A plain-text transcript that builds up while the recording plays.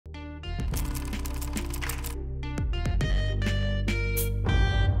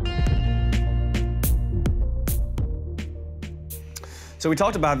So we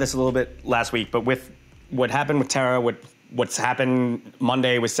talked about this a little bit last week, but with what happened with Terra, what's happened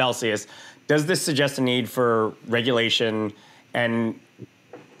Monday with Celsius, does this suggest a need for regulation? And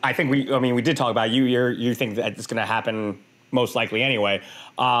I think we did talk about it. You think that it's going to happen most likely anyway.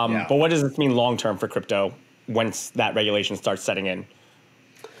 But what does this mean long term for crypto once that regulation starts setting in?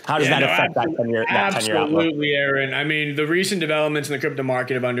 How does that affect that 10-year outlook? Absolutely, Aaron. I mean, the recent developments in the crypto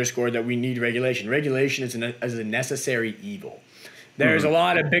market have underscored that we need regulation. Regulation is a necessary evil. There's a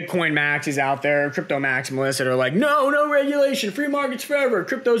lot of Bitcoin maxis out there, crypto maximalists that are like, no regulation, free markets forever.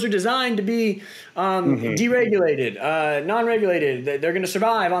 Cryptos are designed to be deregulated, non-regulated. They're going to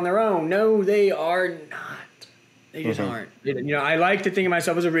survive on their own. No, they are not. They just aren't. I like to think of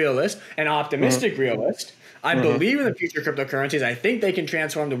myself as a realist, an optimistic realist. I believe in the future cryptocurrencies. I think they can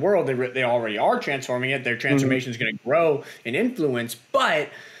transform the world. They already are transforming it. Their transformation is going to grow in influence. But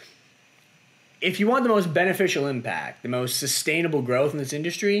if you want the most beneficial impact, the most sustainable growth in this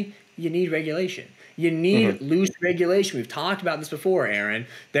industry, you need regulation. You need loose regulation. We've talked about this before, Aaron.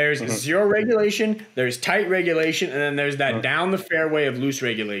 There's zero regulation, there's tight regulation, and then there's that down the fairway of loose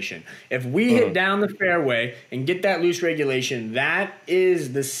regulation. If we hit down the fairway and get that loose regulation, that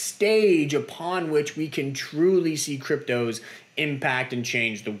is the stage upon which we can truly see cryptos impact and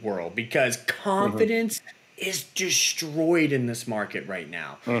change the world, because confidence is destroyed in this market right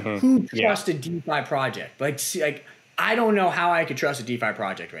now. Who trusts a DeFi project? Like, I don't know how I could trust a DeFi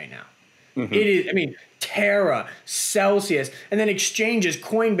project right now. It is, Terra, Celsius, and then exchanges,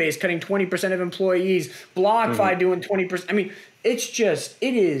 Coinbase cutting 20% of employees, BlockFi doing 20%.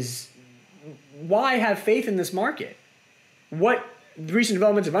 It is, why have faith in this market? What recent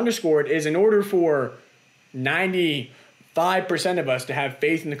developments have underscored is, in order for 95% of us to have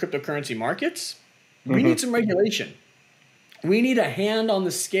faith in the cryptocurrency markets, we need some regulation. We need a hand on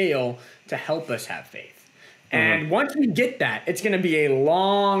the scale to help us have faith. And once we get that, it's going to be a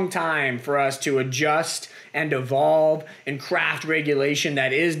long time for us to adjust and evolve and craft regulation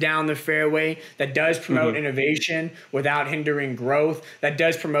that is down the fairway, that does promote innovation without hindering growth, that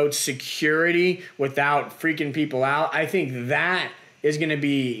does promote security without freaking people out. I think that is going to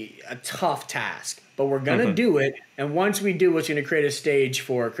be a tough task, but we're going to do it. And once we do, it's going to create a stage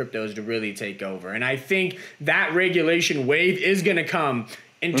for cryptos to really take over. And I think that regulation wave is going to come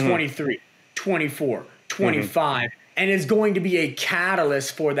in 23, 24, 25, and is going to be a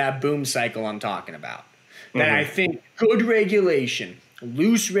catalyst for that boom cycle I'm talking about. That I think good regulation,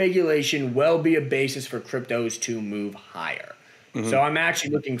 loose regulation will be a basis for cryptos to move higher. So I'm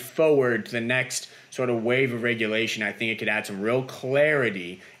actually looking forward to the next sort of wave of regulation. I think it could add some real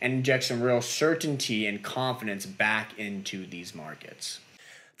clarity and inject some real certainty and confidence back into these markets.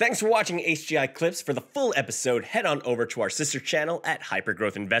 Thanks for watching HGI Clips. For the full episode, head on over to our sister channel at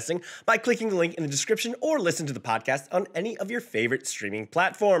Hypergrowth Investing by clicking the link in the description, or listen to the podcast on any of your favorite streaming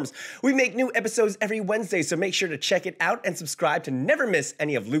platforms. We make new episodes every Wednesday, so make sure to check it out and subscribe to never miss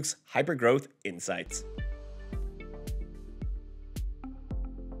any of Luke's Hypergrowth insights.